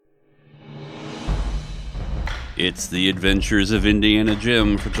It's The Adventures of Indiana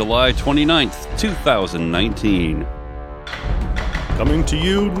Jim for July 29th, 2019. Coming to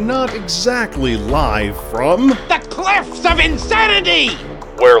you not exactly live from... the Cliffs of Insanity!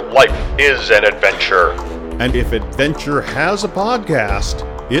 Where life is an adventure. And if adventure has a podcast,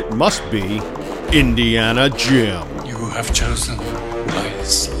 it must be Indiana Jim. You have chosen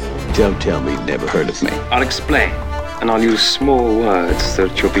wisely. Don't tell me you've never heard of me. I'll explain, and I'll use small words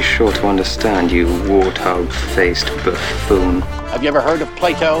that you'll be sure to understand, you warthog-faced buffoon. Have you ever heard of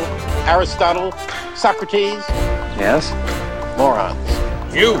Plato, Aristotle, Socrates? Yes? Morons.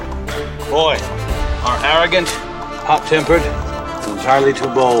 You, boy, are arrogant, hot-tempered, and entirely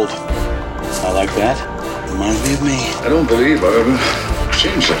too bold. I like that. Reminds me of me. I don't believe I've ever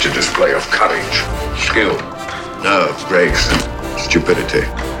seen such a display of courage, skill, nerve, grace, and stupidity.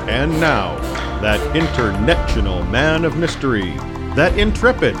 And now, that international man of mystery, that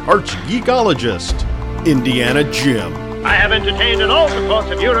intrepid arch-geekologist, Indiana Jim. I have entertained in all the courts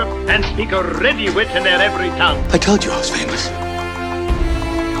of Europe and speak a ready wit in their every tongue. I told you I was famous.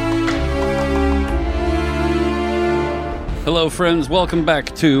 Hello, friends. Welcome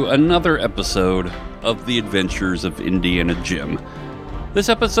back to another episode of The Adventures of Indiana Jim. This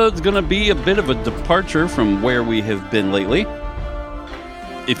episode's going to be a bit of a departure from where we have been lately.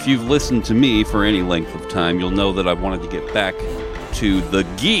 If you've listened to me for any length of time, you'll know that I wanted to get back to the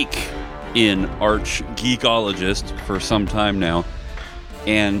geek in arch-geekologist for some time now,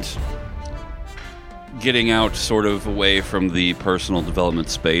 and getting out sort of away from the personal development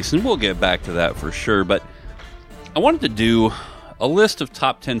space, and we'll get back to that for sure, but I wanted to do a list of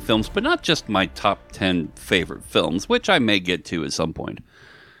top 10 films, but not just my top 10 favorite films, which I may get to at some point.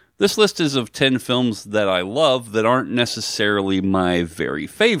 This list is of 10 films that I love that aren't necessarily my very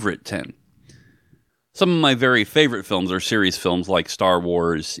favorite 10. Some of my very favorite films are series films like Star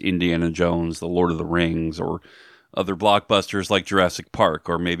Wars, Indiana Jones, The Lord of the Rings, or other blockbusters like Jurassic Park,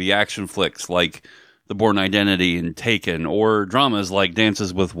 or maybe action flicks like The Bourne Identity and Taken, or dramas like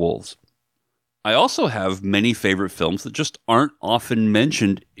Dances with Wolves. I also have many favorite films that just aren't often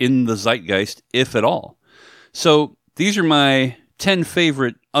mentioned in the zeitgeist, if at all. So these are my 10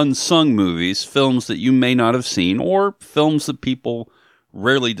 favorite unsung movies, films that you may not have seen, or films that people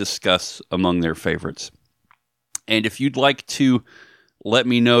rarely discuss among their favorites. And if you'd like to let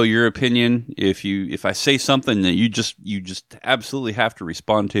me know your opinion, if I say something that you just absolutely have to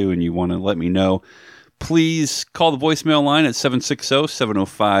respond to and you want to let me know, please call the voicemail line at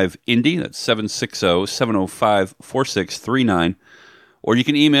 760-705-INDY. That's 760-705-4639. Or you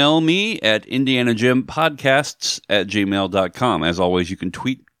can email me at indianajimpodcasts@gmail.com. As always, you can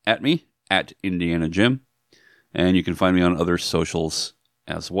tweet at me at indianajim. And you can find me on other socials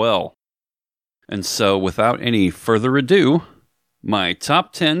as well. And so, without any further ado, my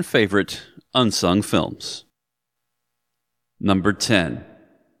top 10 favorite unsung films. Number 10,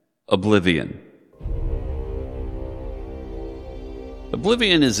 Oblivion.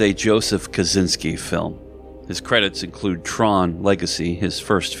 Oblivion is a Joseph Kosinski film. His credits include Tron Legacy, his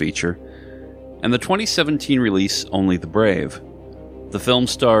first feature, and the 2017 release Only the Brave. The film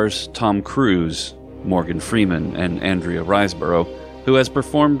stars Tom Cruise, Morgan Freeman, and Andrea Riseborough, who has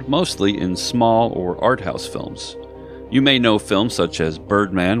performed mostly in small or art house films. You may know films such as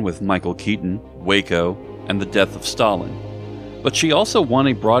Birdman with Michael Keaton, Waco, and The Death of Stalin. But she also won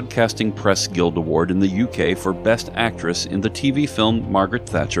a Broadcasting Press Guild Award in the UK for Best Actress in the TV film Margaret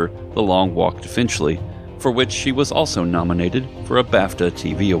Thatcher, The Long Walk to Finchley, for which she was also nominated for a BAFTA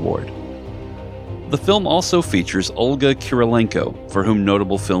TV award. The film also features Olga Kurylenko, for whom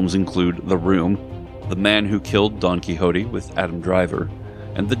notable films include The Room, The Man Who Killed Don Quixote with Adam Driver,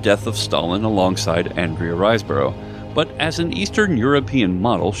 and The Death of Stalin alongside Andrea Riseborough. But as an Eastern European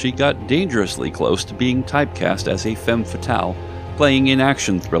model, she got dangerously close to being typecast as a femme fatale, playing in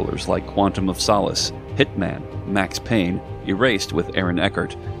action thrillers like Quantum of Solace, Hitman, Max Payne, Erased with Aaron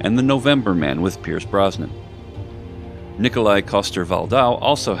Eckhart, and The November Man with Pierce Brosnan. Nikolai Coster-Waldau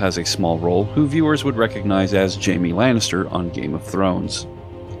also has a small role who viewers would recognize as Jaime Lannister on Game of Thrones.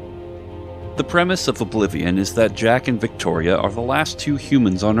 The premise of Oblivion is that Jack and Victoria are the last two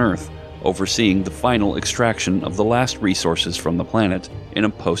humans on Earth, overseeing the final extraction of the last resources from the planet in a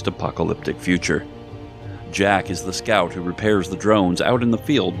post-apocalyptic future. Jack is the scout who repairs the drones out in the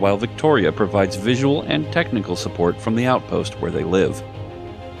field, while Victoria provides visual and technical support from the outpost where they live.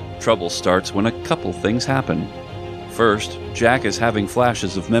 Trouble starts when a couple things happen. First, Jack is having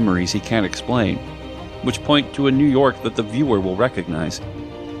flashes of memories he can't explain, which point to a New York that the viewer will recognize,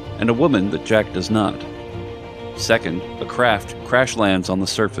 and a woman that Jack does not. Second, a craft crash lands on the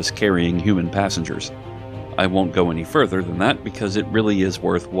surface carrying human passengers. I won't go any further than that because it really is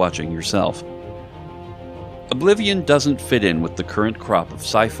worth watching yourself. Oblivion doesn't fit in with the current crop of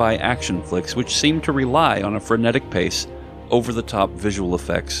sci-fi action flicks which seem to rely on a frenetic pace, over-the-top visual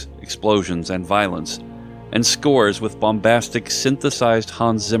effects, explosions, and violence, and scores with bombastic synthesized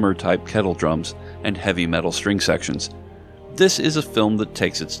Hans Zimmer-type kettle drums and heavy metal string sections. This is a film that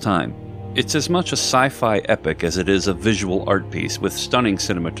takes its time. It's as much a sci-fi epic as it is a visual art piece with stunning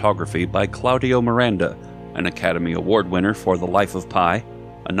cinematography by Claudio Miranda, an Academy Award winner for The Life of Pi,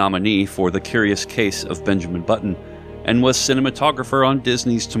 a nominee for The Curious Case of Benjamin Button, and was cinematographer on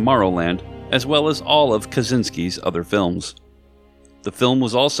Disney's Tomorrowland, as well as all of Kaczynski's other films. The film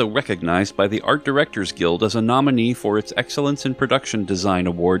was also recognized by the Art Directors Guild as a nominee for its Excellence in Production Design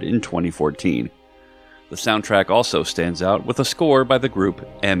Award in 2014. The soundtrack also stands out with a score by the group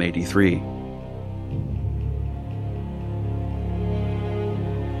M83.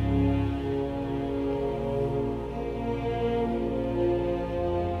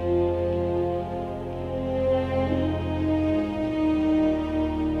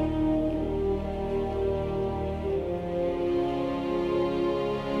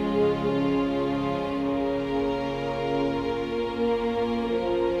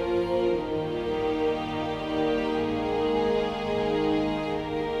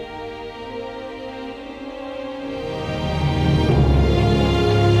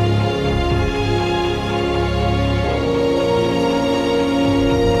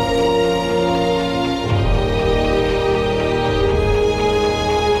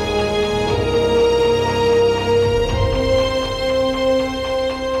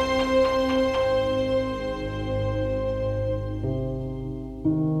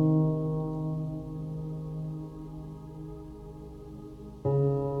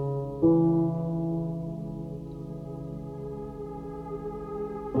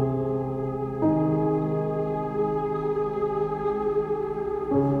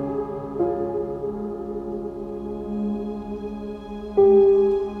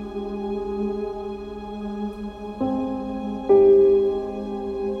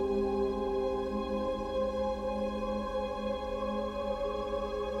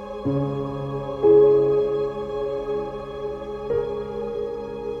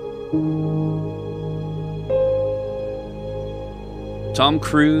 Tom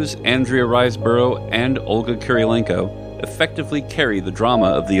Cruise, Andrea Riseborough, and Olga Kurylenko effectively carry the drama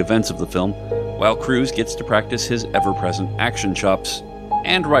of the events of the film, while Cruise gets to practice his ever-present action chops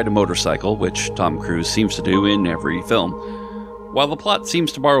and ride a motorcycle, which Tom Cruise seems to do in every film. While the plot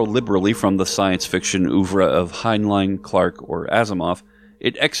seems to borrow liberally from the science fiction oeuvre of Heinlein, Clarke, or Asimov,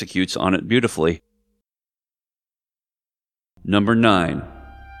 it executes on it beautifully. Number 9.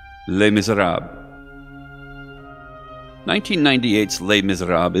 Les Miserables. 1998's Les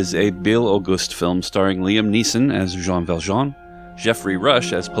Miserables is a Bill Auguste film starring Liam Neeson as Jean Valjean, Geoffrey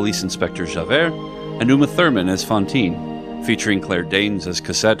Rush as Police Inspector Javert, and Uma Thurman as Fantine, featuring Claire Danes as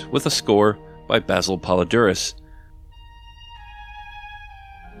Cosette with a score by Basil Poledouris.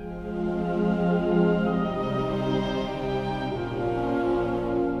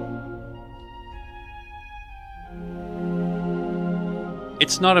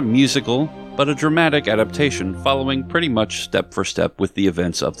 It's not a musical, but a dramatic adaptation following pretty much step for step with the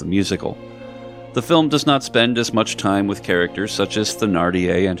events of the musical. The film does not spend as much time with characters such as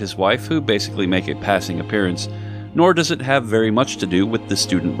Thénardier and his wife, who basically make a passing appearance, nor does it have very much to do with the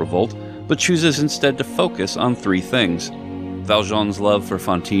student revolt, but chooses instead to focus on three things: Valjean's love for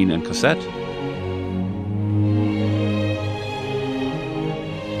Fantine and Cosette,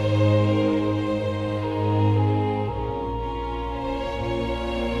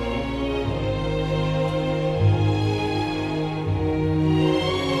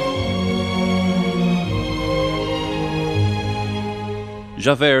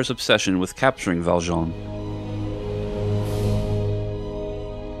 Javert's obsession with capturing Valjean.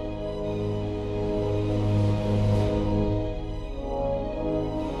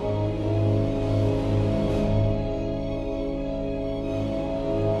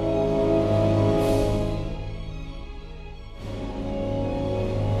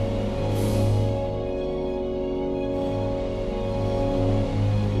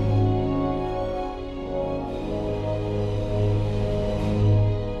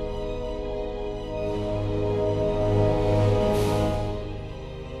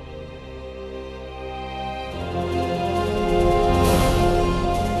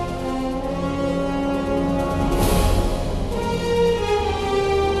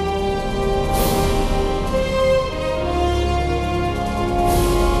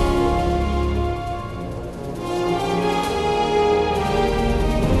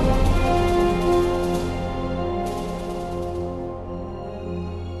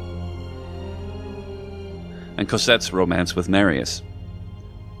 and Cosette's romance with Marius.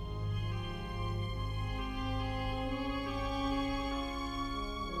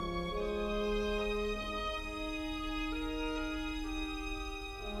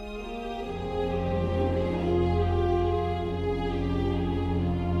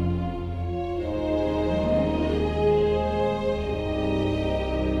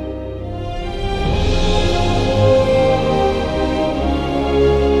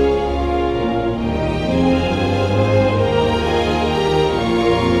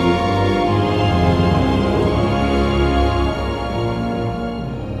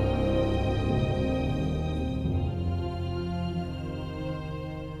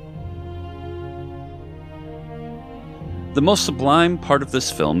 The most sublime part of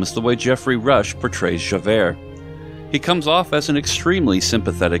this film is the way Geoffrey Rush portrays Javert. He comes off as an extremely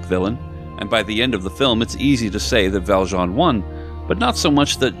sympathetic villain, and by the end of the film it's easy to say that Valjean won, but not so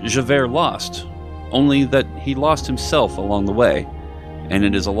much that Javert lost, only that he lost himself along the way, and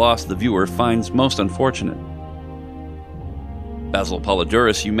it is a loss the viewer finds most unfortunate. Basil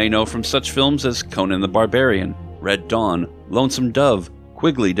Polydorus you may know from such films as Conan the Barbarian, Red Dawn, Lonesome Dove,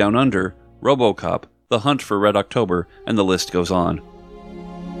 Quigley Down Under, RoboCop, The Hunt for Red October, and the list goes on.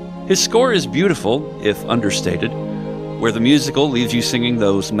 His score is beautiful, if understated. Where the musical leaves you singing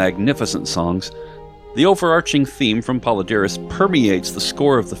those magnificent songs, the overarching theme from Polydorus permeates the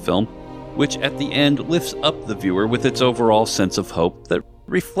score of the film, which at the end lifts up the viewer with its overall sense of hope that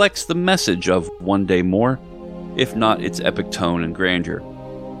reflects the message of one day more, if not its epic tone and grandeur.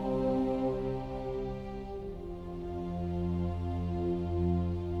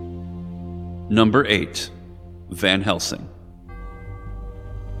 Number 8. Van Helsing.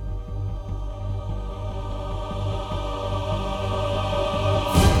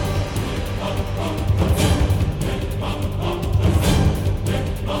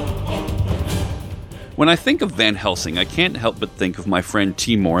 When I think of Van Helsing, I can't help but think of my friend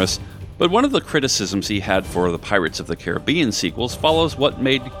T. Morris, but one of the criticisms he had for the Pirates of the Caribbean sequels follows what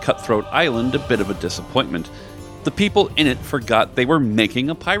made Cutthroat Island a bit of a disappointment. The people in it forgot they were making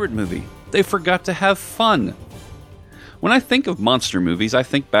a pirate movie. They forgot to have fun. When I think of monster movies, I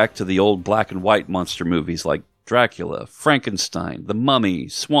think back to the old black and white monster movies like Dracula, Frankenstein, The Mummy,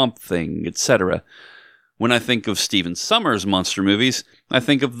 Swamp Thing, etc. When I think of Stephen Sommers' monster movies, I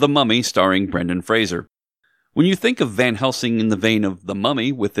think of The Mummy starring Brendan Fraser. When you think of Van Helsing in the vein of The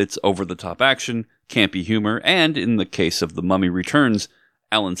Mummy with its over-the-top action, campy humor, and, in the case of The Mummy Returns,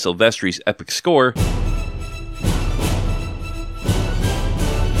 Alan Silvestri's epic score,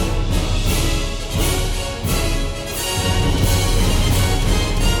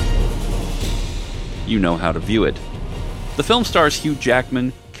 you know how to view it. The film stars Hugh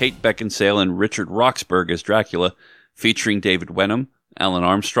Jackman, Kate Beckinsale, and Richard Roxburgh as Dracula, featuring David Wenham, Alan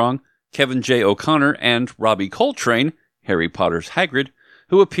Armstrong, Kevin J. O'Connor, and Robbie Coltrane, Harry Potter's Hagrid,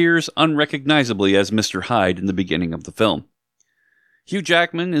 who appears unrecognizably as Mr. Hyde in the beginning of the film. Hugh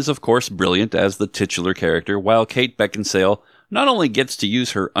Jackman is of course brilliant as the titular character, while Kate Beckinsale not only gets to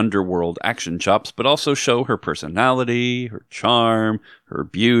use her underworld action chops, but also show her personality, her charm, her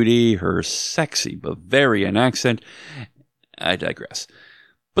beauty, her sexy Bavarian accent. I digress.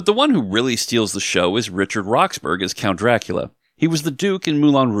 But the one who really steals the show is Richard Roxburgh as Count Dracula. He was the Duke in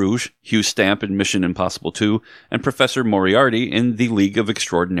Moulin Rouge, Hugh Stamp in Mission Impossible 2, and Professor Moriarty in The League of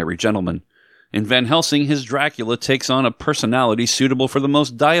Extraordinary Gentlemen. In Van Helsing, his Dracula takes on a personality suitable for the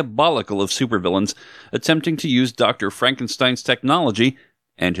most diabolical of supervillains, attempting to use Dr. Frankenstein's technology,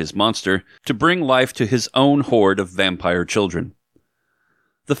 and his monster, to bring life to his own horde of vampire children.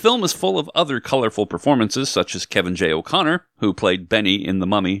 The film is full of other colorful performances, such as Kevin J. O'Connor, who played Benny in The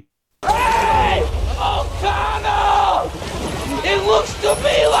Mummy. Hey! O'Connell! It looks to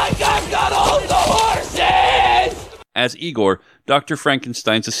me like I've got all the horses! As Igor, Dr.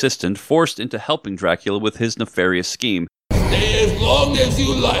 Frankenstein's assistant, forced into helping Dracula with his nefarious scheme. Stay as long as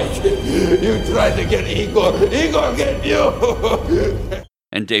you like. You tried to get Igor. Igor get you.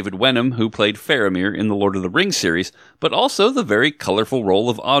 And David Wenham, who played Faramir in the Lord of the Rings series, but also the very colorful role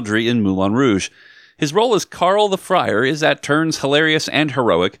of Audrey in Moulin Rouge. His role as Carl the Friar is at turns hilarious and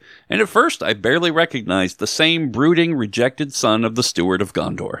heroic, and at first I barely recognized the same brooding, rejected son of the Steward of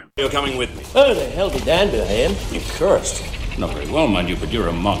Gondor. You're coming with me. Oh, the hell be damned I am. You cursed. Not very well, mind you, but you're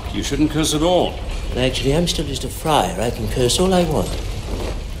a monk. You shouldn't curse at all. But actually, I'm still just a friar. I can curse all I want.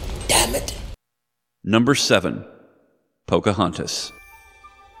 Damn it. Number 7. Pocahontas.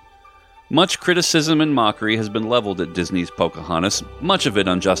 Much criticism and mockery has been leveled at Disney's Pocahontas, much of it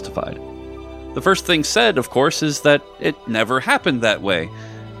unjustified. The first thing said, of course, is that it never happened that way.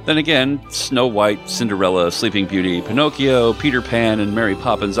 Then again, Snow White, Cinderella, Sleeping Beauty, Pinocchio, Peter Pan, and Mary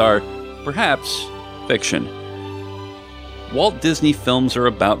Poppins are, perhaps, fiction. Walt Disney films are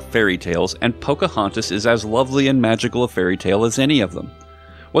about fairy tales, and Pocahontas is as lovely and magical a fairy tale as any of them.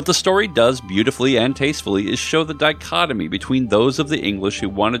 What the story does beautifully and tastefully is show the dichotomy between those of the English who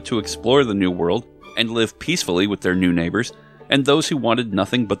wanted to explore the New World and live peacefully with their new neighbors, and those who wanted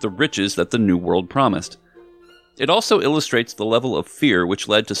nothing but the riches that the New World promised. It also illustrates the level of fear which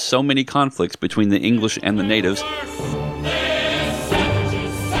led to so many conflicts between the English and the natives,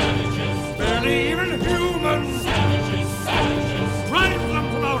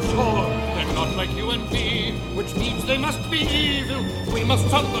 which means they must be evil. We must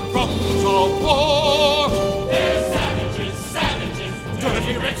sound the drums of war. They're savages, savages,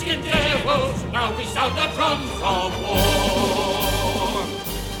 dirty redskin devils. Now we sound the drums of war.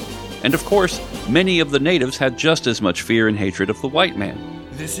 And of course, many of the natives had just as much fear and hatred of the white man.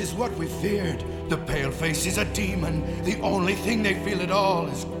 This is what we feared. The paleface is a demon. The only thing they feel at all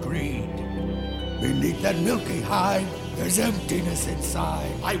is greed. Beneath that milky hide, there's emptiness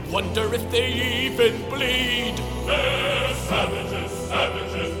inside. I wonder if they even bleed. They're savages,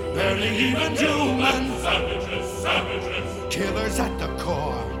 savages, barely even human. Savages, savages, killers at the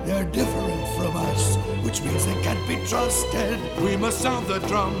core. They're different from us, which means they can't be trusted. We must sound the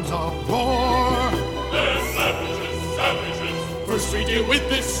drums of war. They're savages, savages. First we deal with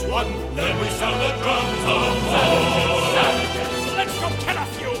this one, then we sound the drums of war. Savages, let's go kill a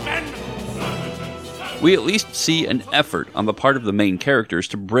few men. We at least see an effort on the part of the main characters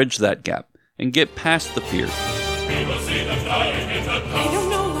to bridge that gap and get past the fear. We will see them dying in the I don't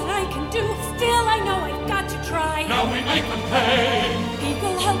know what I can do, still I know I've got to try. Now we make them pay.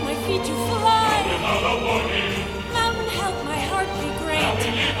 Eagle, help my feet to fly. Without a warning. Mountain, help my heart be great. Now we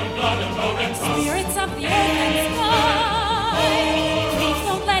leave them blood and bone and crust. Spirits of the earth and sky, please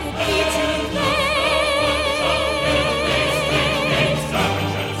don't let it be too late.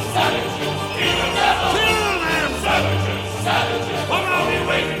 Savages, savages, even devils. Kill them! Savages, savages, what are we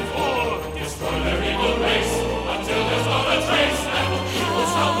waiting for? Destroy their evil race until there's not a trace. And we will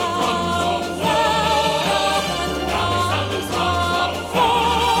sound the drums of war. Now we sound the drums of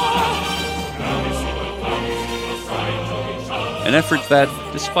war. Now we see the thoughts crying to each other. An effort that,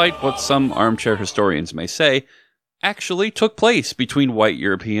 despite what some armchair historians may say, actually took place between white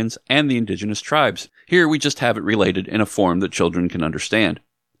Europeans and the indigenous tribes. Here we just have it related in a form that children can understand.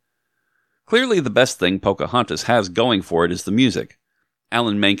 Clearly the best thing Pocahontas has going for it is the music.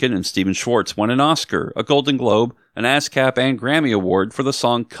 Alan Menken and Stephen Schwartz won an Oscar, a Golden Globe, an ASCAP and Grammy Award for the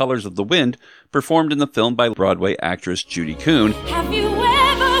song Colors of the Wind, performed in the film by Broadway actress Judy Kuhn. Have you ever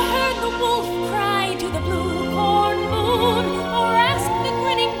heard the wolf cry to the blue corn moon, or ask the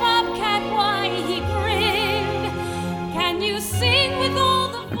grinning bobcat why he grinned? Can you sing with all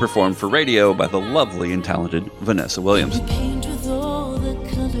the and performed for radio by the lovely and talented Vanessa Williams. paint with all the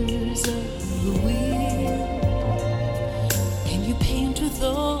colors of the wind? Can you paint with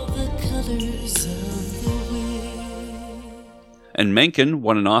all the colors of the wind? And Menken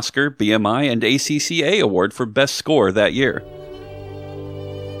won an Oscar, BMI, and ACCA award for Best Score that year.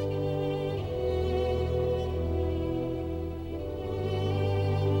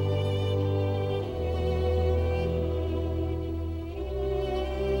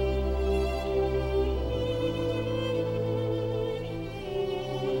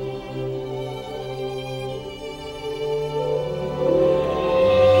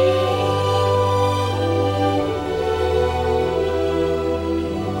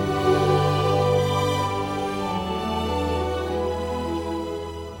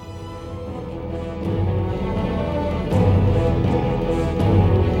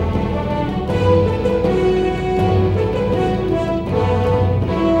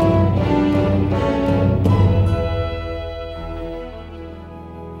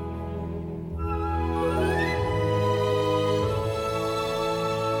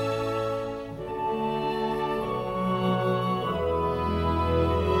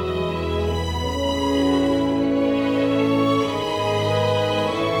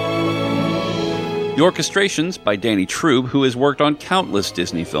 The orchestrations by Danny Trube, who has worked on countless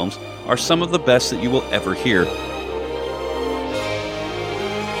Disney films, are some of the best that you will ever hear.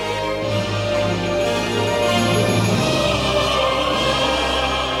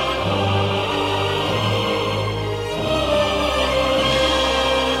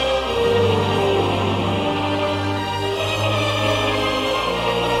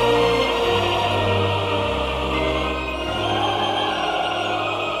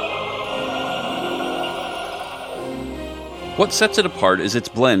 What sets it apart is its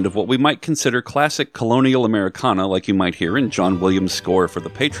blend of what we might consider classic colonial Americana, like you might hear in John Williams' score for The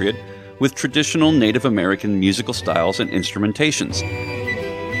Patriot, with traditional Native American musical styles and instrumentations.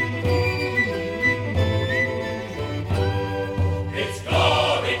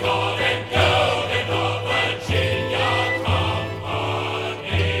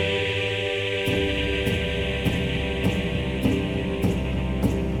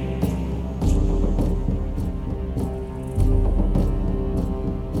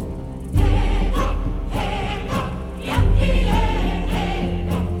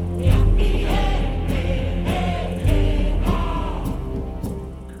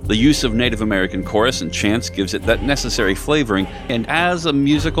 The use of Native American chorus and chants gives it that necessary flavoring, and as a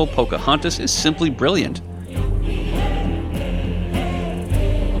musical, Pocahontas is simply brilliant.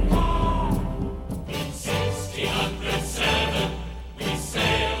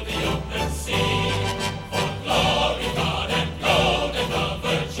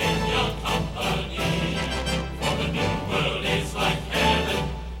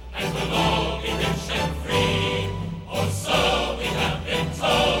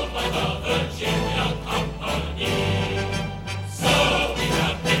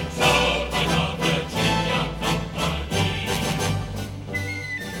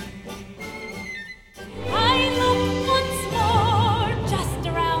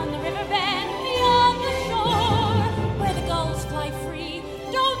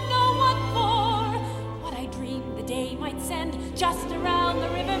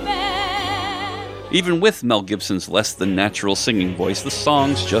 Even with Mel Gibson's less-than-natural singing voice, the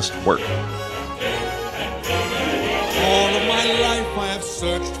songs just work. All of my life I have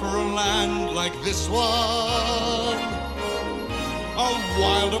searched for a land like this one. A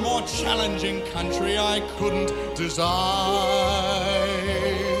wilder, more challenging country I couldn't design.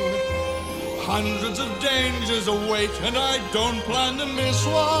 Hundreds of dangers await, and I don't plan to miss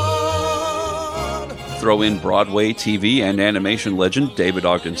one. Throw in Broadway, TV, and animation legend David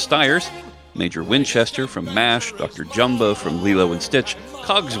Ogden Stiers, Major Winchester from MASH, Dr. Jumbo from Lilo and Stitch,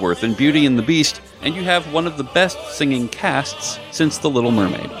 Cogsworth in Beauty and the Beast, and you have one of the best singing casts since The Little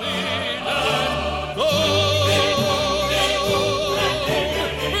Mermaid.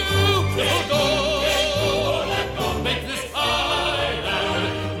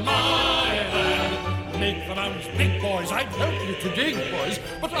 Big boys, I'd help you to dig, boys,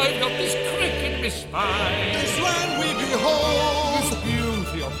 but I've got this crick in my spine. This land we behold, this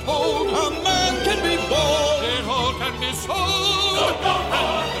beauty untold, a man can be bold, it all can be sold. Go, go, go,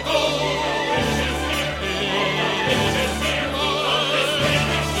 go.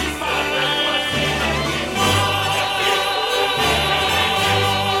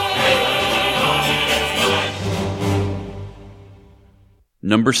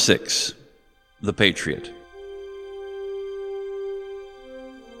 Number 6. The Patriot.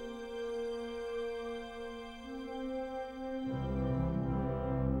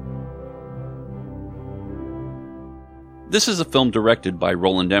 This is a film directed by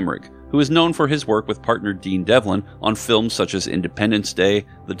Roland Emmerich, who is known for his work with partner Dean Devlin on films such as Independence Day,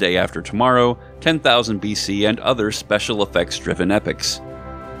 The Day After Tomorrow, 10,000 BC, and other special effects-driven epics.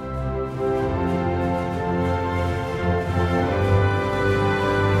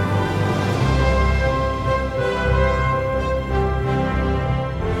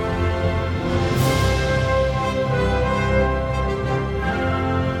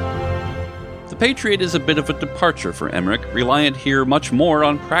 Patriot is a bit of a departure for Emmerich, reliant here much more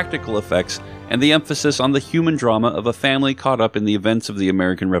on practical effects and the emphasis on the human drama of a family caught up in the events of the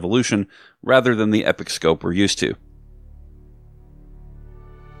American Revolution, rather than the epic scope we're used to.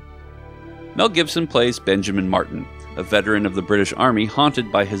 Mel Gibson plays Benjamin Martin, a veteran of the British Army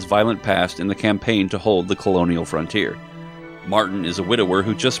haunted by his violent past in the campaign to hold the colonial frontier. Martin is a widower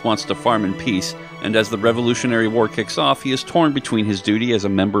who just wants to farm in peace, and as the Revolutionary War kicks off, he is torn between his duty as a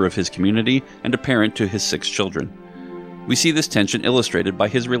member of his community and a parent to his 6 children. We see this tension illustrated by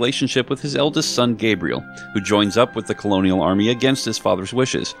his relationship with his eldest son Gabriel, who joins up with the colonial army against his father's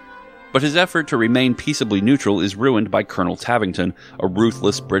wishes. But his effort to remain peaceably neutral is ruined by Colonel Tavington, a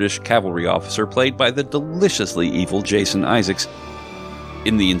ruthless British cavalry officer played by the deliciously evil Jason Isaacs.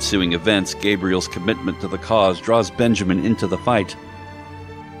 In the ensuing events, Gabriel's commitment to the cause draws Benjamin into the fight.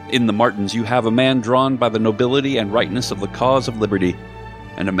 In the Martins, you have a man drawn by the nobility and rightness of the cause of liberty,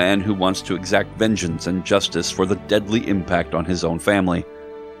 and a man who wants to exact vengeance and justice for the deadly impact on his own family.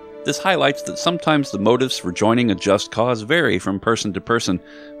 This highlights that sometimes the motives for joining a just cause vary from person to person,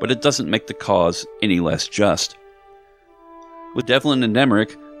 but it doesn't make the cause any less just. With Devlin and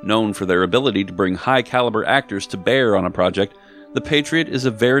Emmerich, known for their ability to bring high-caliber actors to bear on a project, The Patriot is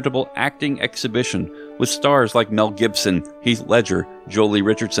a veritable acting exhibition with stars like Mel Gibson, Heath Ledger, Jolie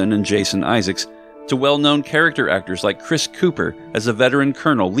Richardson, and Jason Isaacs, to well-known character actors like Chris Cooper as a veteran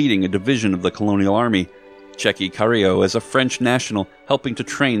colonel leading a division of the colonial army, Cheikh Cario as a French national helping to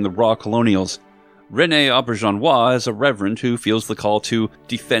train the raw colonials, René Auberjonois as a reverend who feels the call to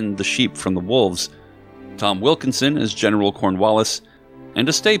defend the sheep from the wolves, Tom Wilkinson as General Cornwallis, and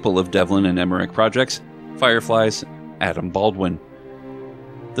a staple of Devlin and Emmerich projects, Firefly's Adam Baldwin.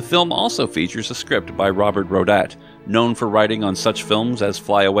 The film also features a script by Robert Rodat, known for writing on such films as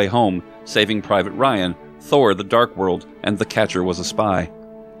Fly Away Home, Saving Private Ryan, Thor: The Dark World, and The Catcher Was a Spy.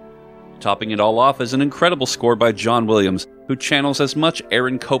 Topping it all off is an incredible score by John Williams, who channels as much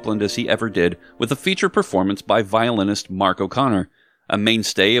Aaron Copland as he ever did with a feature performance by violinist Mark O'Connor, a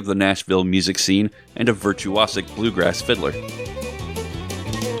mainstay of the Nashville music scene and a virtuosic bluegrass fiddler.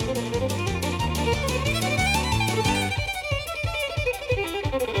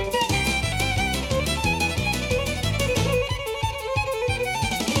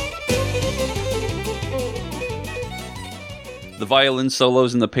 The violin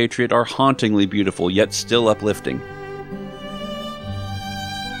solos in The Patriot are hauntingly beautiful, yet still uplifting.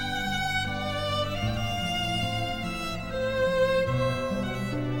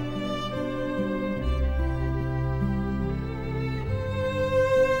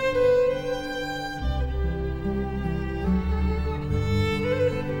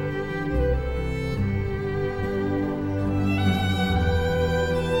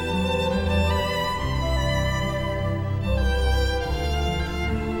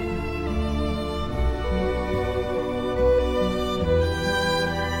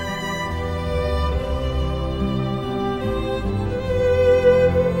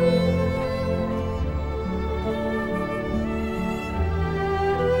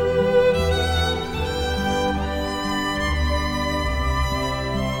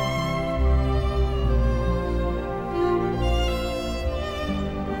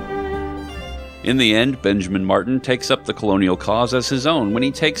 In the end, Benjamin Martin takes up the colonial cause as his own when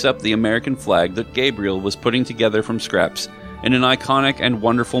he takes up the American flag that Gabriel was putting together from scraps, in an iconic and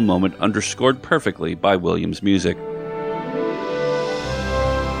wonderful moment underscored perfectly by Williams' music.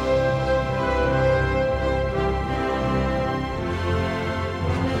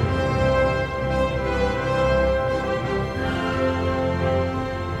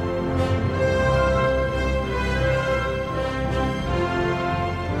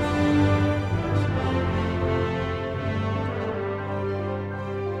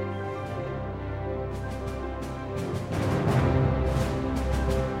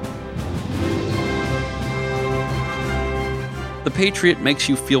 The Patriot makes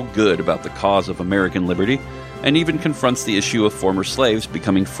you feel good about the cause of American liberty, and even confronts the issue of former slaves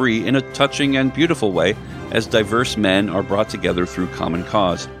becoming free in a touching and beautiful way as diverse men are brought together through common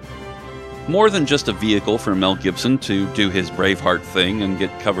cause. More than just a vehicle for Mel Gibson to do his Braveheart thing and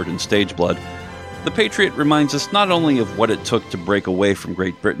get covered in stage blood, The Patriot reminds us not only of what it took to break away from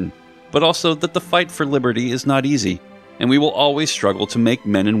Great Britain, but also that the fight for liberty is not easy, and we will always struggle to make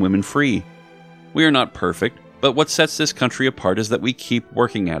men and women free. We are not perfect, but what sets this country apart is that we keep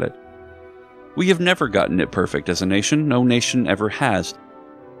working at it. We have never gotten it perfect as a nation, no nation ever has.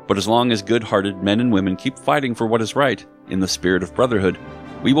 But as long as good-hearted men and women keep fighting for what is right, in the spirit of brotherhood,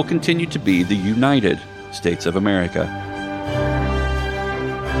 we will continue to be the United States of America.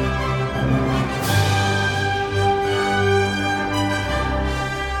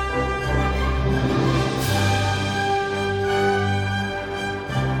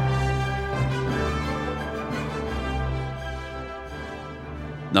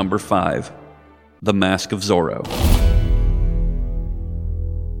 Number 5. The Mask of Zorro.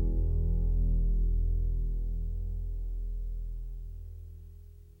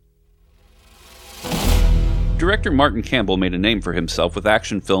 Director Martin Campbell made a name for himself with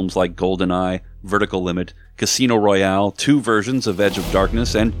action films like GoldenEye, Vertical Limit, Casino Royale, 2 versions of Edge of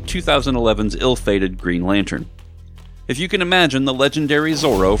Darkness, and 2011's ill-fated Green Lantern. If you can imagine the legendary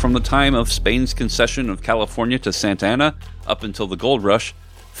Zorro from the time of Spain's concession of California to Santa Anna up until the Gold Rush,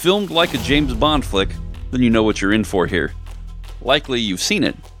 filmed like a James Bond flick, then you know what you're in for here. Likely you've seen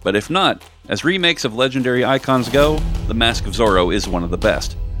it, but if not, as remakes of legendary icons go, The Mask of Zorro is one of the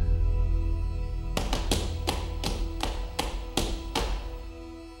best.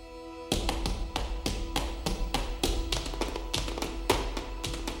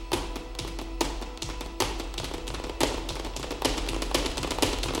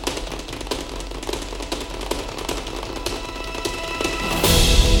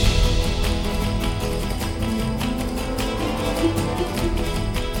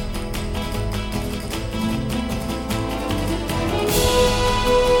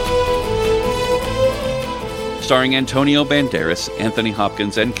 Starring Antonio Banderas, Anthony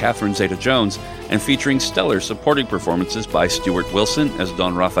Hopkins, and Catherine Zeta-Jones, and featuring stellar supporting performances by Stuart Wilson as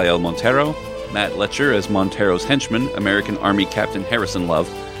Don Rafael Montero, Matt Letcher as Montero's henchman, American Army Captain Harrison Love,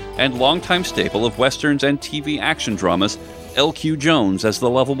 and longtime staple of westerns and TV action dramas, L.Q. Jones as the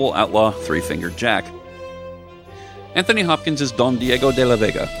lovable outlaw Three-Fingered Jack. Anthony Hopkins is Don Diego de la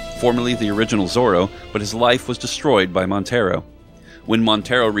Vega, formerly the original Zorro, but his life was destroyed by Montero. When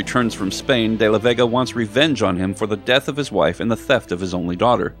Montero returns from Spain, De La Vega wants revenge on him for the death of his wife and the theft of his only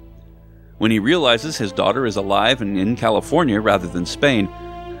daughter. When he realizes his daughter is alive and in California rather than Spain,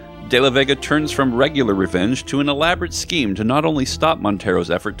 De La Vega turns from regular revenge to an elaborate scheme to not only stop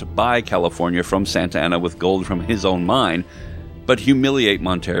Montero's effort to buy California from Santa Anna with gold from his own mine, but humiliate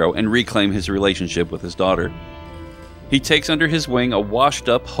Montero and reclaim his relationship with his daughter. He takes under his wing a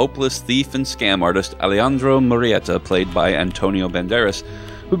washed-up, hopeless thief and scam artist, Alejandro Murrieta, played by Antonio Banderas,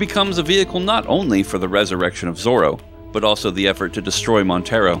 who becomes a vehicle not only for the resurrection of Zorro, but also the effort to destroy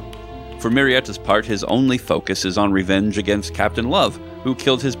Montero. For Murrieta's part, his only focus is on revenge against Captain Love, who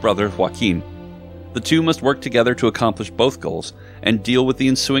killed his brother Joaquin. The two must work together to accomplish both goals, and deal with the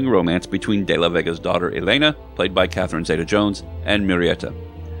ensuing romance between De La Vega's daughter Elena, played by Catherine Zeta-Jones, and Murrieta.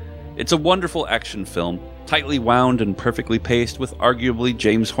 It's a wonderful action film, tightly wound and perfectly paced, with arguably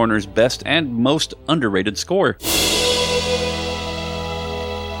James Horner's best and most underrated score.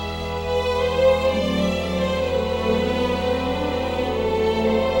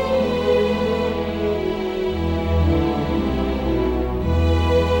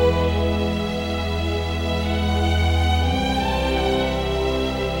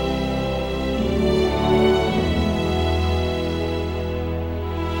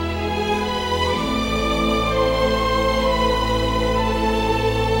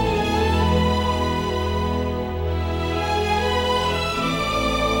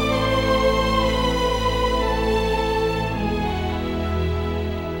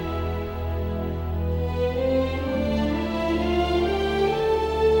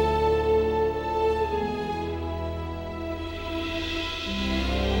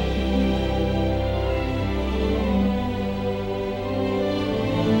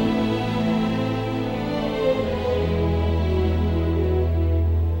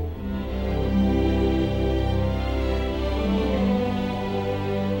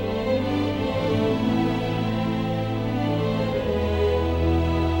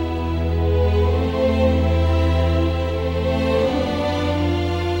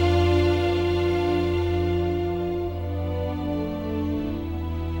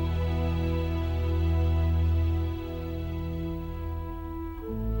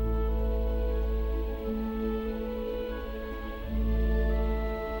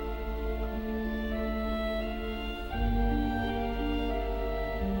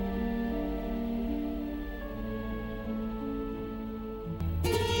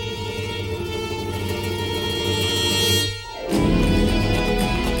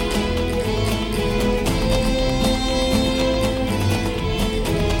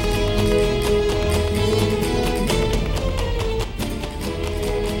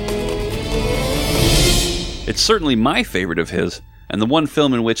 It's certainly my favorite of his, and the one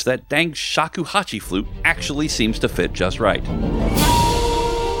film in which that dang shakuhachi flute actually seems to fit just right.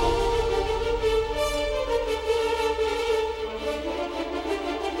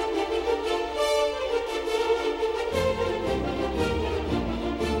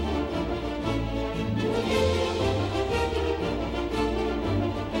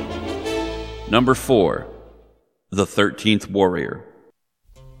 Number 4. The 13th Warrior.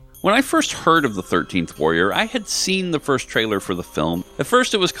 When I first heard of The 13th Warrior, I had seen the first trailer for the film. At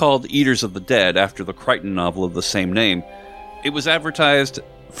first it was called Eaters of the Dead, after the Crichton novel of the same name. It was advertised,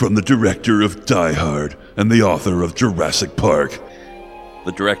 "From the director of Die Hard and the author of Jurassic Park."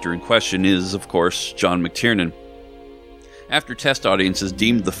 The director in question is, of course, John McTiernan. After test audiences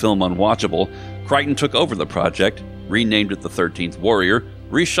deemed the film unwatchable, Crichton took over the project, renamed it The 13th Warrior,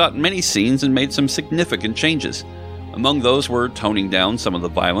 reshot many scenes, and made some significant changes. Among those were toning down some of the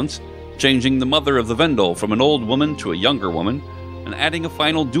violence, changing the mother of the Vendel from an old woman to a younger woman, and adding a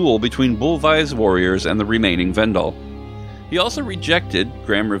final duel between Bulvai's warriors and the remaining Vendel. He also rejected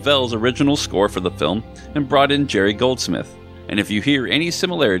Graham Revell's original score for the film and brought in Jerry Goldsmith. And if you hear any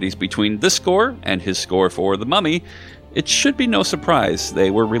similarities between this score and his score for The Mummy, it should be no surprise they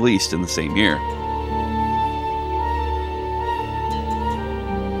were released in the same year.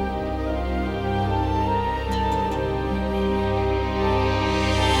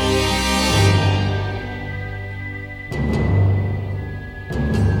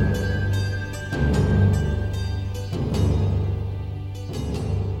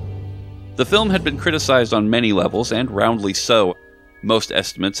 The film had been criticized on many levels, and roundly so. Most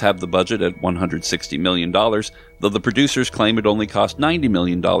estimates have the budget at $160 million, though the producers claim it only cost $90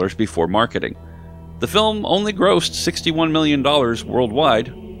 million before marketing. The film only grossed $61 million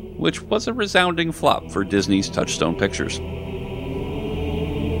worldwide, which was a resounding flop for Disney's Touchstone Pictures.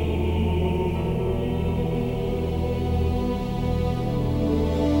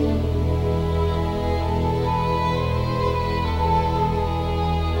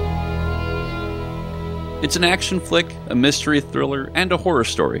 It's an action flick, a mystery thriller, and a horror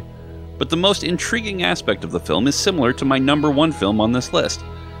story. But the most intriguing aspect of the film is similar to my number 1 film on this list.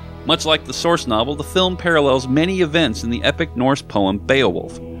 Much like the source novel, the film parallels many events in the epic Norse poem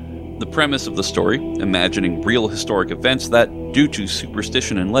Beowulf. The premise of the story, imagining real historic events that, due to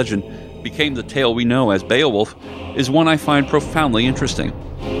superstition and legend, became the tale we know as Beowulf, is one I find profoundly interesting.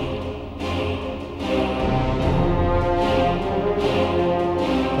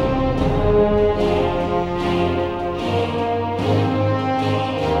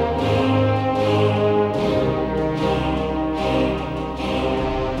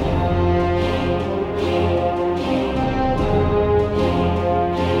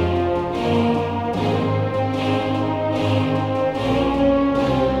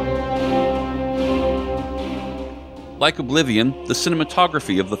 Like Oblivion, the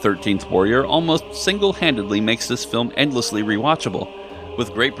cinematography of The 13th Warrior almost single-handedly makes this film endlessly rewatchable,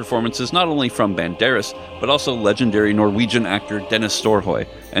 with great performances not only from Banderas, but also legendary Norwegian actor Dennis Storhøy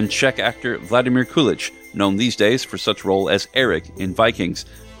and Czech actor Vladimir Kulic, known these days for such role as Eric in Vikings,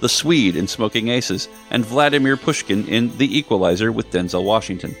 the Swede in Smoking Aces, and Vladimir Pushkin in The Equalizer with Denzel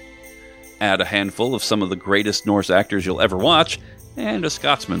Washington. Add a handful of some of the greatest Norse actors you'll ever watch, and a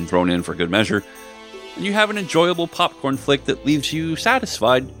Scotsman thrown in for good measure, and you have an enjoyable popcorn flick that leaves you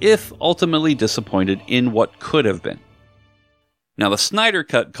satisfied, if ultimately disappointed in what could have been. Now, the Snyder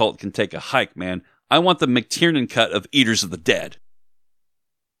Cut cult can take a hike, man. I want the McTiernan cut of Eaters of the Dead.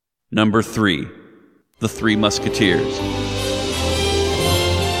 Number 3. The Three Musketeers.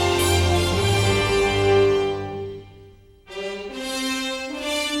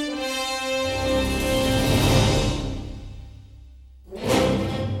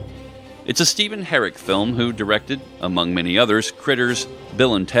 It's a Stephen Herrick film who directed, among many others, Critters,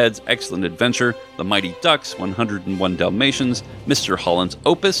 Bill and Ted's Excellent Adventure, The Mighty Ducks, 101 Dalmatians, Mr. Holland's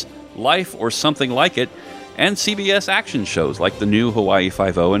Opus, Life or Something Like It, and CBS action shows like the new Hawaii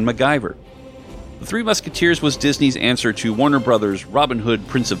Five-0 and MacGyver. The Three Musketeers was Disney's answer to Warner Brothers' Robin Hood,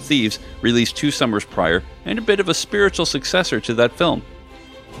 Prince of Thieves, released 2 summers prior, and a bit of a spiritual successor to that film.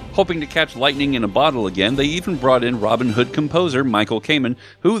 Hoping to catch lightning in a bottle again, they even brought in Robin Hood composer Michael Kamen,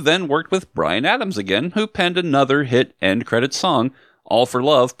 who then worked with Bryan Adams again, who penned another hit end-credit song, All for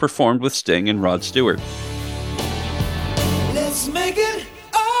Love, performed with Sting and Rod Stewart. Let's make it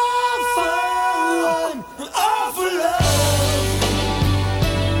all fun, all for love.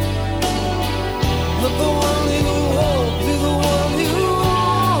 Let the one you want be the one you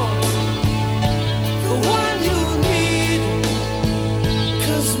want, the one you need.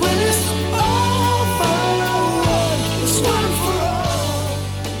 'Cause when it's all for it's one for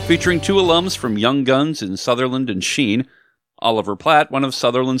all. Featuring 2 alums from Young Guns in Sutherland and Sheen, Oliver Platt, one of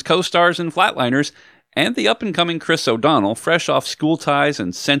Sutherland's co-stars in Flatliners, and the up-and-coming Chris O'Donnell, fresh off School Ties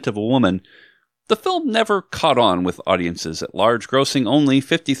and Scent of a Woman, the film never caught on with audiences at large, grossing only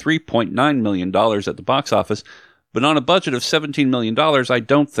 $53.9 million at the box office, but on a budget of $17 million, I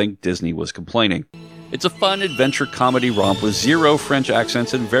don't think Disney was complaining. It's a fun adventure comedy romp with 0 French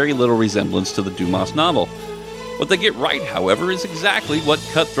accents and very little resemblance to the Dumas novel. What they get right, however, is exactly what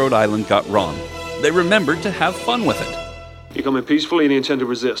Cutthroat Island got wrong. They remembered to have fun with it. You come in peacefully and you intend to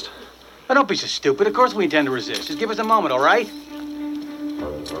resist? Oh, don't be so stupid. Of course we intend to resist. Just give us a moment, all right?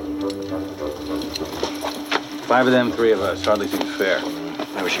 5 of them, 3 of us. Hardly seems fair.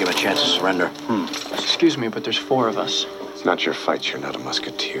 Maybe we should give him a chance to surrender. Excuse me, but there's 4 of us. It's not your fight. You're not a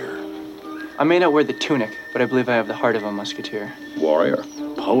musketeer. I may not wear the tunic, but I believe I have the heart of a musketeer. Warrior.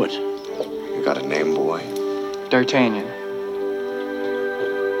 Poet. You got a name, boy? D'Artagnan.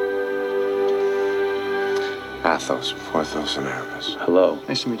 Athos, Porthos, and Aramis. Hello.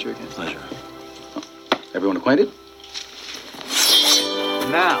 Nice to meet you again. Pleasure. Everyone acquainted?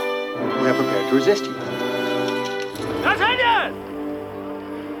 Now, we are prepared to resist you. D'Artagnan!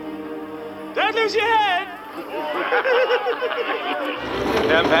 Don't lose your head!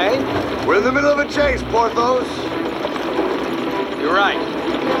 Campaign? We're in the middle of a chase, Porthos. You're right.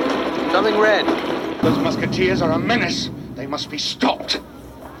 Something red. Those musketeers are a menace. They must be stopped.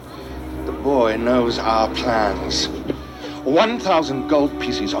 The boy knows our plans. 1,000 gold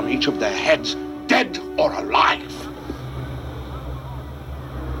pieces on each of their heads, dead or alive.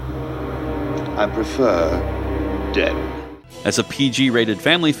 I prefer dead. As a PG-rated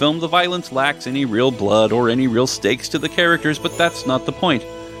family film, the violence lacks any real blood or any real stakes to the characters, but that's not the point.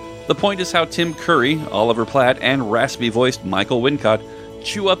 The point is how Tim Curry, Oliver Platt, and raspy-voiced Michael Wincott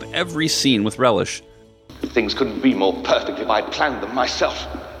chew up every scene with relish. Things couldn't be more perfect if I'd planned them myself.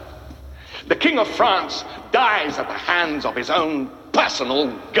 The King of France dies at the hands of his own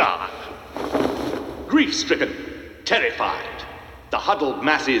personal guard. Grief-stricken, terrified, the huddled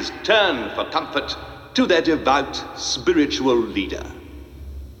masses turn for comfort to their devout spiritual leader,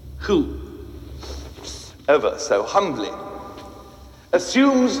 who, ever so humbly,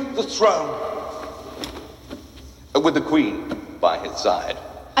 assumes the throne with the Queen by his side.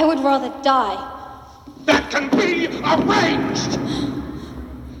 I would rather die. That can be arranged!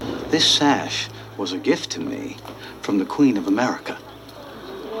 This sash was a gift to me from the Queen of America.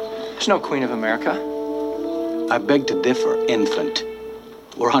 There's no Queen of America. I beg to differ, infant.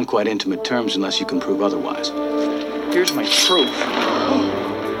 We're on quite intimate terms unless you can prove otherwise. Here's my proof.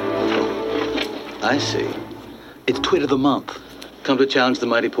 I see. It's Twit of the Month. Come to challenge the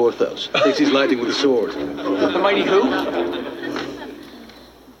mighty Porthos. Thinks he's lightning with a sword. The mighty who?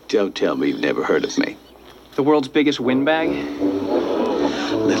 Don't tell me you've never heard of me. The world's biggest windbag?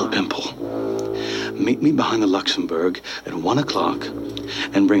 Little Pimple. Meet me behind the Luxembourg at 1 o'clock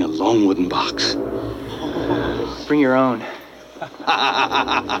and bring a long wooden box. Bring your own.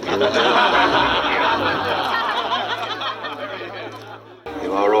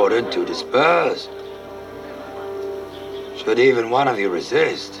 You are ordered to disperse. Should even one of you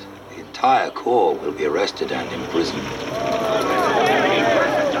resist, the entire corps will be arrested and imprisoned.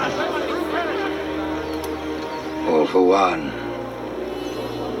 All for one,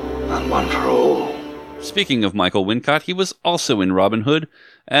 and one for all. Speaking of Michael Wincott, he was also in Robin Hood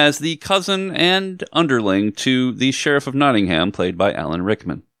as the cousin and underling to the Sheriff of Nottingham, played by Alan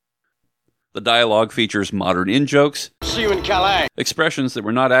Rickman. The dialogue features modern in-jokes, See you in Calais. expressions that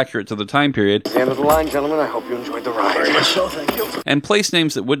were not accurate to the time period, The end of the line, gentlemen. I hope you enjoyed the ride. Very much so, thank you. and place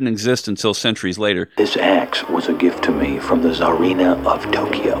names that wouldn't exist until centuries later. This axe was a gift to me from the Tsarina of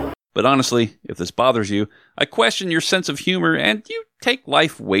Tokyo. But honestly, if this bothers you, I question your sense of humor and you take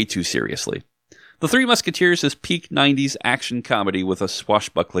life way too seriously. The Three Musketeers is peak 90s action comedy with a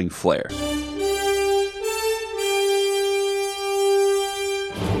swashbuckling flair.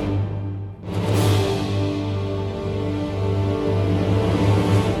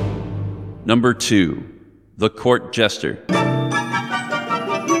 Number 2, The Court Jester.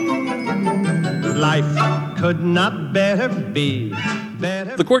 Life could not better be.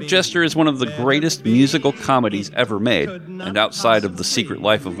 The Court Jester is one of the greatest musical comedies ever made, and outside of The Secret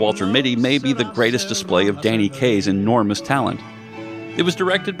Life of Walter Mitty, may be the greatest display of Danny Kaye's enormous talent. It was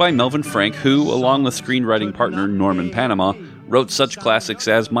directed by Melvin Frank, who, along with screenwriting partner Norman Panama, wrote such classics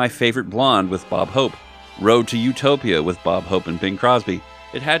as My Favorite Blonde with Bob Hope, Road to Utopia with Bob Hope and Bing Crosby,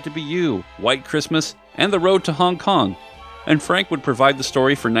 It Had to Be You, White Christmas, and The Road to Hong Kong. And Frank would provide the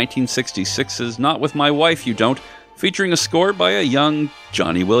story for 1966's Not With My Wife You Don't, featuring a score by a young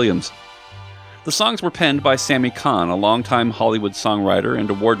Johnny Williams. The songs were penned by Sammy Cahn, a longtime Hollywood songwriter and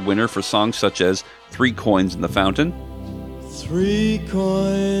award winner for songs such as 3 Coins in the Fountain, 3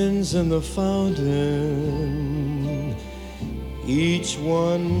 coins in the fountain, each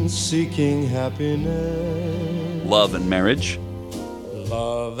one seeking happiness. Love and Marriage,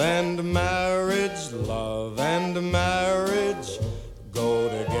 Love and marriage, go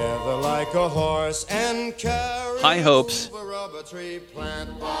together like a horse and carriage. High Hopes, Over a tree plant,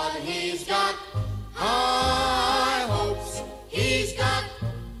 but he's got high hopes. He's got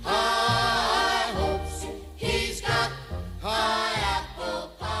high hopes. He's got high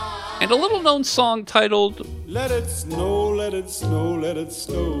apple pie. and a little-known song titled Let it snow, let it snow, let it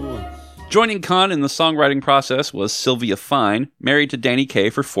snow. Joining Cahn in the songwriting process was Sylvia Fine, married to Danny Kaye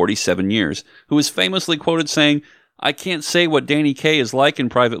for 47 years, who is famously quoted saying, "I can't say what Danny Kaye is like in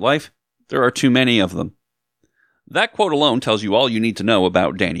private life. There are too many of them." That quote alone tells you all you need to know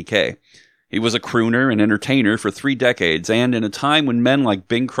about Danny Kaye. He was a crooner and entertainer for 3 decades, and in a time when men like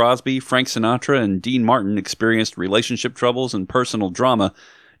Bing Crosby, Frank Sinatra, and Dean Martin experienced relationship troubles and personal drama,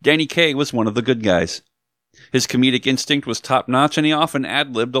 Danny Kaye was one of the good guys. His comedic instinct was top-notch, and he often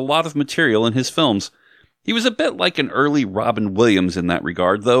ad-libbed a lot of material in his films. He was a bit like an early Robin Williams in that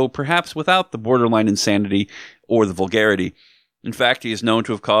regard, though perhaps without the borderline insanity or the vulgarity. In fact, he is known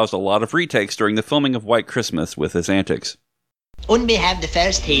to have caused a lot of retakes during the filming of White Christmas with his antics. And we have the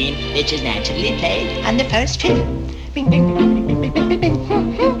first theme, which is naturally played on the first film. Bing, bing, bing, bing, bing, bing,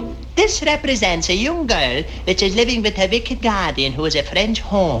 bing, bing. This represents a young girl which is living with her wicked guardian, who is a French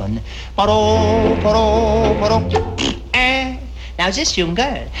horn. Poro, poro, poro. Now this young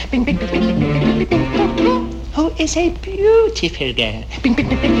girl, bing, bing, bing, bing, bing, bing, bing, bing, bing, who is a beautiful girl, bing, bing,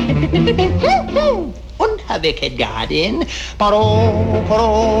 bing, bing, bing, bing, bing, bing, bing, and her wicked guardian, poro,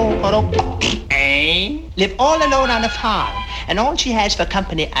 poro, poro, live all alone on a farm, and all she has for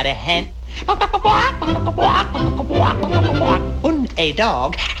company are a hen and a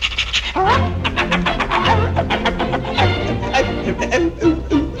dog and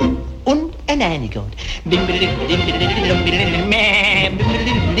a nanny goat.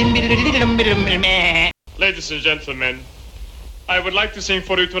 Ladies and gentlemen, I would like to sing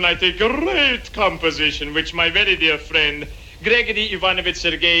for you tonight a great composition which my very dear friend Gregory Ivanovich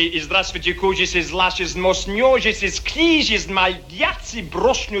Sergei, здравствуйте, кужис, lashes, mosnjojis, klizis, maljaci,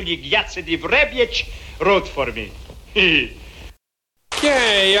 brosnuli, gyaci, divrebiec, wrote for me.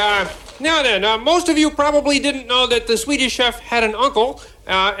 Okay, now then, most of you probably didn't know that the Swedish chef had an uncle,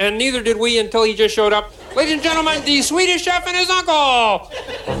 and neither did we until he just showed up. Ladies and gentlemen, the Swedish chef and his uncle!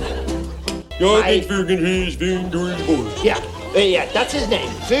 Yeah, that's his name.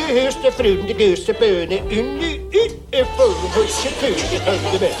 Förhöste frun de göse böne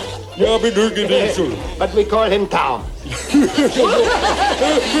but we call him Tom.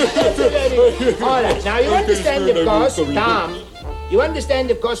 All right, now you understand, of course, Tom. You understand,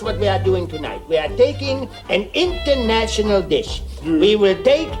 of course, what we are doing tonight. We are taking an international dish. We will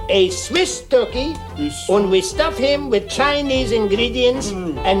take a Swiss turkey and we stuff him with Chinese ingredients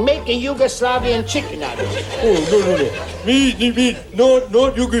and make a Yugoslavian chicken out of it. Oh, no. Meat,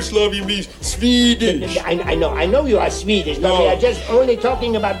 not Yugoslavian meat, Swedish. I know you are Swedish, but we are just only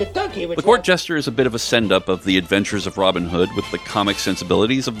talking about the turkey. The Court Jester is a bit of a send-up of the adventures of Robin Hood with the comic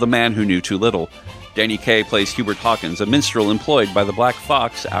sensibilities of the man who knew too little. Danny Kaye plays Hubert Hawkins, a minstrel employed by the Black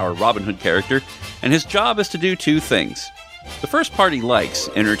Fox, our Robin Hood character, and his job is to do two things. The first part he likes,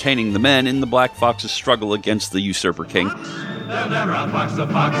 entertaining the men in the Black Fox's struggle against the usurper king. They'll never outfox the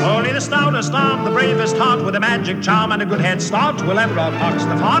fox. Only the stoutest arm, the bravest heart, with a magic charm and a good head start will ever outfox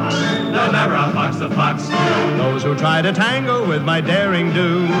the fox. They'll never outfox the fox. Those who try to tangle with my daring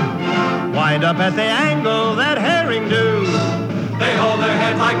do wind up at the angle that herring do. They hold their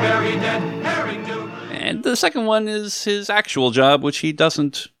heads like very dead herring do. And the second one is his actual job, which he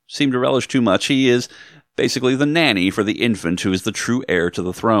doesn't seem to relish too much. He is basically the nanny for the infant who is the true heir to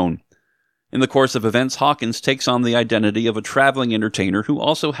the throne. In the course of events, Hawkins takes on the identity of a traveling entertainer who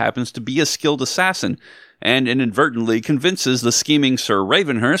also happens to be a skilled assassin, and inadvertently convinces the scheming Sir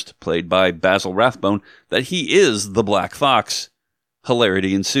Ravenhurst, played by Basil Rathbone, that he is the Black Fox.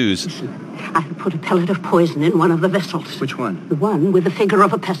 Hilarity ensues. I've put a pellet of poison in one of the vessels. Which one? The one with the figure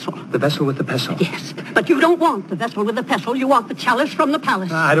of a pestle. The vessel with the pestle? Yes, but you don't want the vessel with the pestle. You want the chalice from the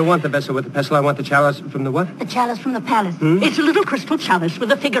palace. I don't want the vessel with the pestle. I want the chalice from the what? The chalice from the palace. It's a little crystal chalice with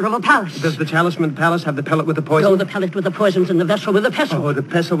the figure of a palace. Does the chalice from the palace have the pellet with the poison? No, the pellet with the poison's in the vessel with the pestle. Oh, the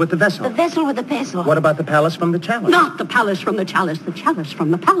pestle with the vessel. The vessel with the pestle. What about the palace from the chalice? Not the palace from the chalice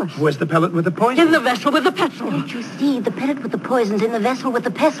from the palace. Where's the pellet with the poison? In the vessel with the pestle. Don't you see? The pellet with the poison's in the vessel with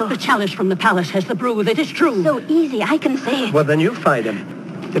the pestle. The chalice from the palace has the brew that is true. So easy, I can say it. Well, then you find him.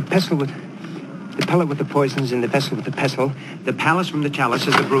 The pellet with the poison's in the vessel with the pestle. The palace from the chalice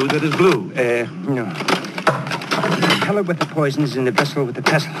is the brew that is blue. No. The pellet with the poison is in the vessel with the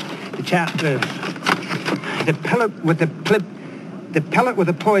pestle. The pellet with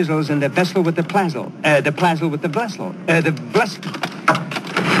the poison is in the vessel with the plasel. The plasel with the vessel.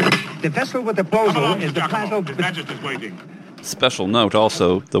 The vessel with the plasel is the plasel. His Majesty's waiting. Special note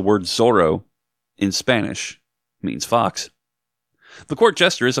also, the word Zorro in Spanish means fox. The Court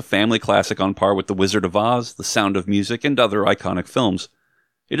Jester is a family classic on par with The Wizard of Oz, The Sound of Music, and other iconic films.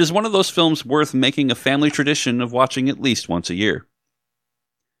 It is one of those films worth making a family tradition of watching at least once a year.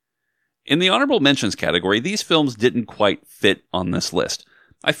 In the honorable mentions category, these films didn't quite fit on this list.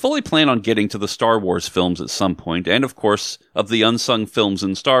 I fully plan on getting to the Star Wars films at some point, and of course, of the unsung films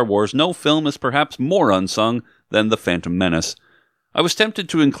in Star Wars, no film is perhaps more unsung than The Phantom Menace. I was tempted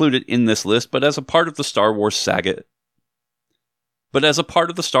to include it in this list, but as a part of the Star Wars saga,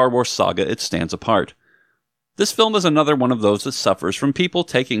 it stands apart. This film is another one of those that suffers from people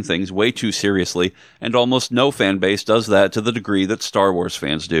taking things way too seriously, and almost no fan base does that to the degree that Star Wars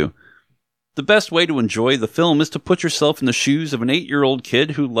fans do. The best way to enjoy the film is to put yourself in the shoes of an 8-year-old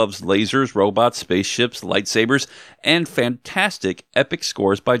kid who loves lasers, robots, spaceships, lightsabers, and fantastic epic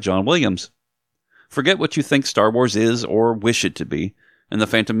scores by John Williams. Forget what you think Star Wars is or wish it to be, and The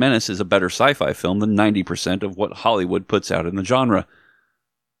Phantom Menace is a better sci-fi film than 90% of what Hollywood puts out in the genre.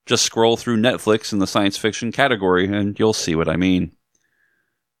 Just scroll through Netflix in the science fiction category and you'll see what I mean.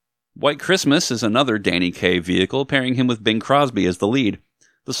 White Christmas is another Danny Kaye vehicle, pairing him with Bing Crosby as the lead.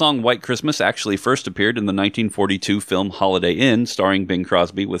 The song White Christmas actually first appeared in the 1942 film Holiday Inn, starring Bing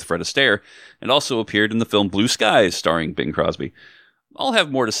Crosby with Fred Astaire, and also appeared in the film Blue Skies, starring Bing Crosby. I'll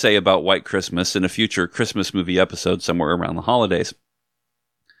have more to say about White Christmas in a future Christmas movie episode somewhere around the holidays.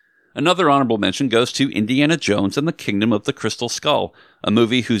 Another honorable mention goes to Indiana Jones and the Kingdom of the Crystal Skull, a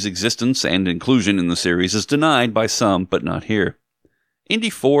movie whose existence and inclusion in the series is denied by some, but not here. Indy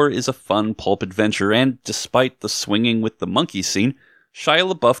 4 is a fun pulp adventure, and despite the swinging with the monkey scene,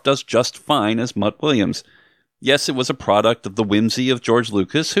 Shia LaBeouf does just fine as Mutt Williams. Yes, it was a product of the whimsy of George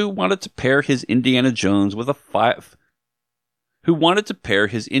Lucas, who wanted to pair his Indiana Jones with a who wanted to pair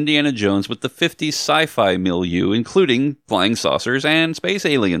his Indiana Jones with the 50s sci-fi milieu, including flying saucers and space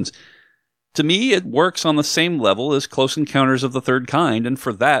aliens. To me, it works on the same level as Close Encounters of the Third Kind, and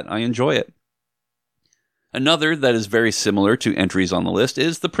for that, I enjoy it. Another that is very similar to entries on the list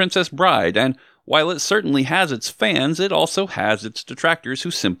is The Princess Bride, and while it certainly has its fans, it also has its detractors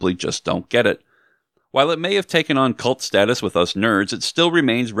who simply just don't get it. While it may have taken on cult status with us nerds, it still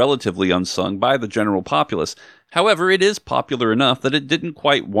remains relatively unsung by the general populace. However, it is popular enough that it didn't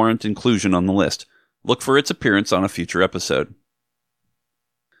quite warrant inclusion on the list. Look for its appearance on a future episode.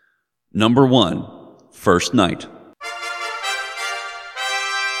 Number 1. First Night.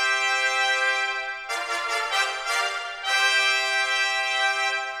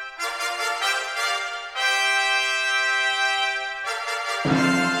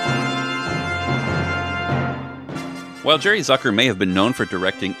 While Jerry Zucker may have been known for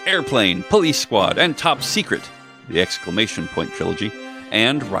directing Airplane, Police Squad, and Top Secret, the exclamation point trilogy,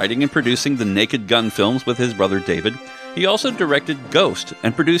 and writing and producing the Naked Gun films with his brother David, he also directed Ghost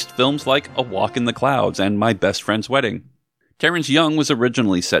and produced films like A Walk in the Clouds and My Best Friend's Wedding. Terrence Young was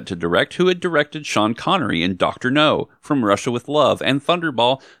originally set to direct, who had directed Sean Connery in Dr. No, From Russia with Love, and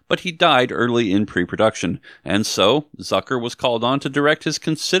Thunderball, but he died early in pre-production, and so Zucker was called on to direct his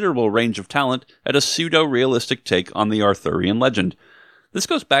considerable range of talent at a pseudo-realistic take on the Arthurian legend. This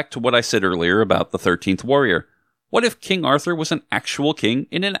goes back to what I said earlier about the 13th Warrior. What if King Arthur was an actual king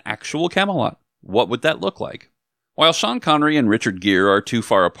in an actual Camelot? What would that look like? While Sean Connery and Richard Gere are too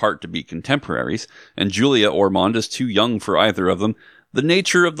far apart to be contemporaries, and Julia Ormond is too young for either of them, the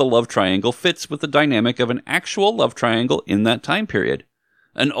nature of the love triangle fits with the dynamic of an actual love triangle in that time period.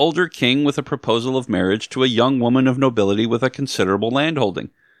 An older king with a proposal of marriage to a young woman of nobility with a considerable landholding.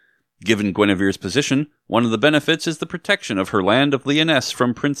 Given Guinevere's position, one of the benefits is the protection of her land of Lyonesse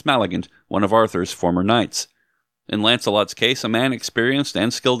from Prince Maligant, one of Arthur's former knights. In Lancelot's case, a man experienced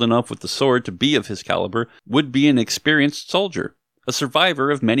and skilled enough with the sword to be of his caliber would be an experienced soldier, a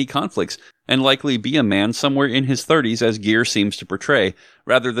survivor of many conflicts, and likely be a man somewhere in his 30s as Gere seems to portray,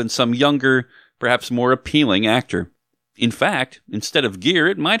 rather than some younger, perhaps more appealing actor. In fact, instead of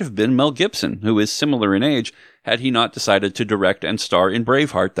Gere, it might have been Mel Gibson, who is similar in age, had he not decided to direct and star in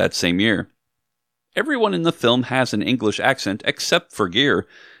Braveheart that same year. Everyone in the film has an English accent except for Gere,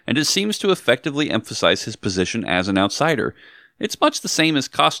 and it seems to effectively emphasize his position as an outsider. It's much the same as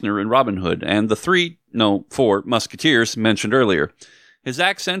Costner in Robin Hood and the 4 Musketeers mentioned earlier. His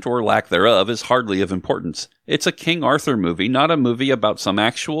accent, or lack thereof, is hardly of importance. It's a King Arthur movie, not a movie about some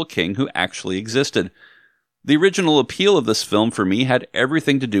actual king who actually existed. The original appeal of this film for me had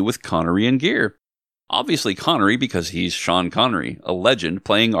everything to do with Connery and Gere. Obviously Connery because he's Sean Connery, a legend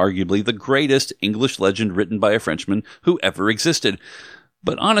playing arguably the greatest English legend written by a Frenchman who ever existed.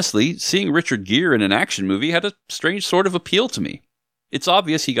 But honestly, seeing Richard Gere in an action movie had a strange sort of appeal to me. It's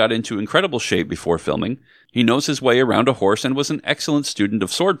obvious he got into incredible shape before filming. He knows his way around a horse and was an excellent student of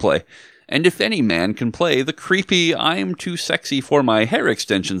swordplay. And if any man can play the creepy, I'm too sexy for my hair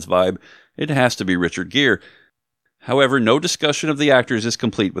extensions vibe, it has to be Richard Gere. However, no discussion of the actors is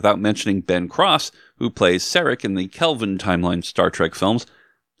complete without mentioning Ben Cross, who plays Sarek in the Kelvin timeline Star Trek films,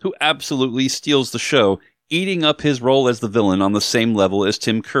 who absolutely steals the show, eating up his role as the villain on the same level as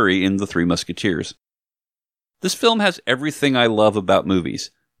Tim Curry in The Three Musketeers. This film has everything I love about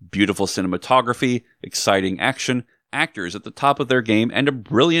movies. Beautiful cinematography, exciting action, actors at the top of their game, and a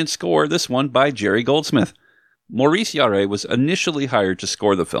brilliant score, this one by Jerry Goldsmith. Maurice Jarre was initially hired to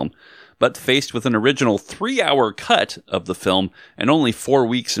score the film, but faced with an original 3-hour cut of the film and only 4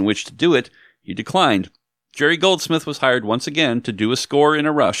 weeks in which to do it, he declined. Jerry Goldsmith was hired once again to do a score in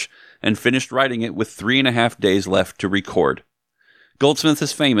a rush, and finished writing it with 3.5 days left to record. Goldsmith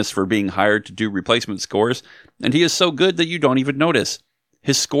is famous for being hired to do replacement scores, and he is so good that you don't even notice.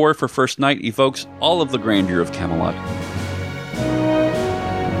 His score for First Night evokes all of the grandeur of Camelot.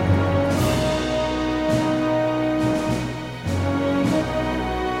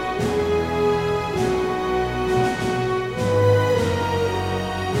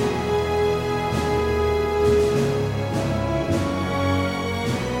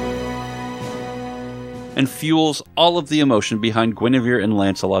 And fuels all of the emotion behind Guinevere and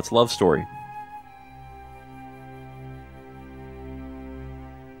Lancelot's love story.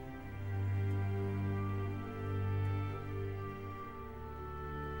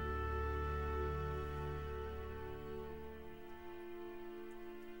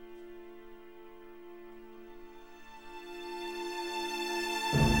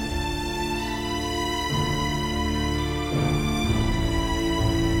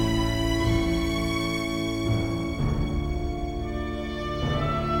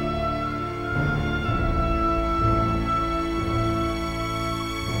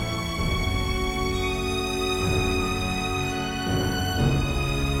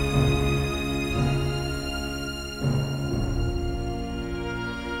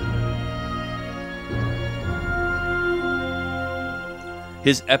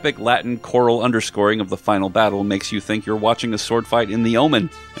 His epic Latin choral underscoring of the final battle makes you think you're watching a sword fight in The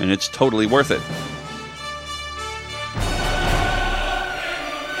Omen, and it's totally worth it.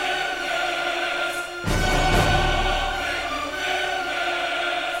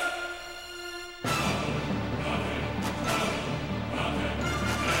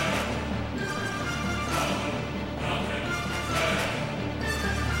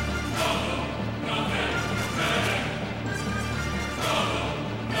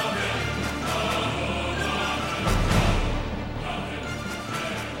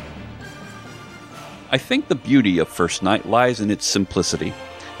 I think the beauty of First Night lies in its simplicity.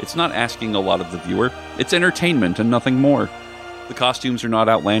 It's not asking a lot of the viewer, it's entertainment and nothing more. The costumes are not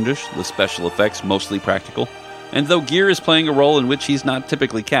outlandish, the special effects mostly practical, and though Gere is playing a role in which he's not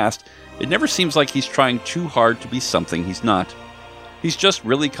typically cast, it never seems like he's trying too hard to be something he's not. He's just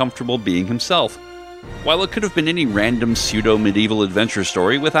really comfortable being himself. While it could have been any random pseudo-medieval adventure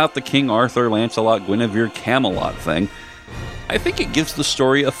story without the King Arthur, Lancelot, Guinevere, Camelot thing, I think it gives the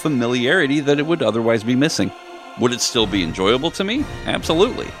story a familiarity that it would otherwise be missing. Would it still be enjoyable to me?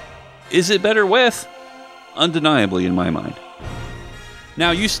 Absolutely. Is it better with? Undeniably in my mind.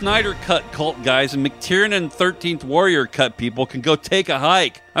 Now, you Snyder Cut cult guys and McTiernan 13th Warrior Cut people can go take a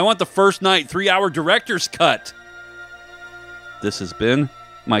hike. I want the First Night 3-hour director's cut. This has been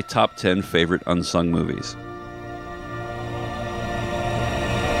my top 10 favorite unsung movies.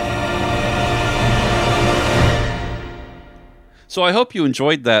 So I hope you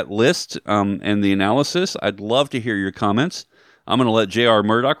enjoyed that list and the analysis. I'd love to hear your comments. I'm going to let J.R.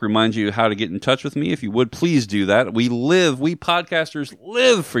 Murdoch remind you how to get in touch with me. If you would, please do that. We podcasters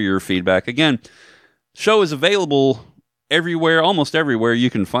live for your feedback. Again, show is available everywhere, almost everywhere you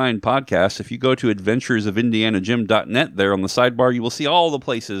can find podcasts. If you go to adventuresofindianajim.net, there on the sidebar, you will see all the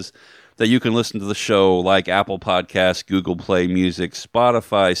places that you can listen to the show, like Apple Podcasts, Google Play Music,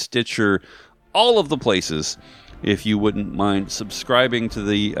 Spotify, Stitcher, all of the places. If you wouldn't mind subscribing to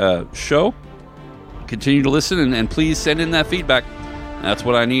the show, continue to listen, and please send in that feedback. That's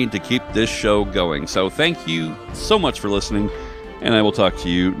what I need to keep this show going. So thank you so much for listening, and I will talk to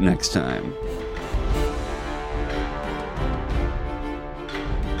you next time.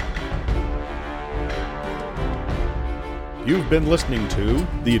 You've been listening to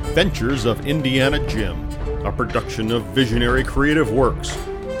The Adventures of Indiana Jim, a production of Visionary Creative Works.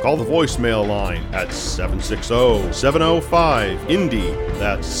 Call the voicemail line at 760-705-INDY.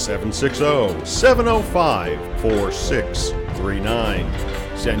 That's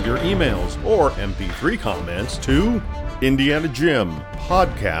 760-705-4639. Send your emails or MP3 comments to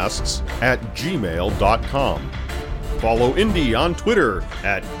indianajimpodcasts@gmail.com. Follow Indy on Twitter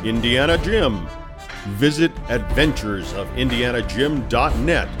at IndianaJim. Visit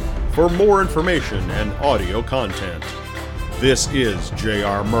adventuresofindianajim.net for more information and audio content. This is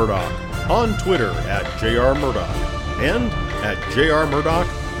J.R. Murdoch on Twitter at J.R. Murdoch and at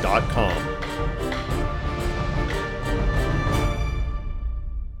jrmurdoch.com.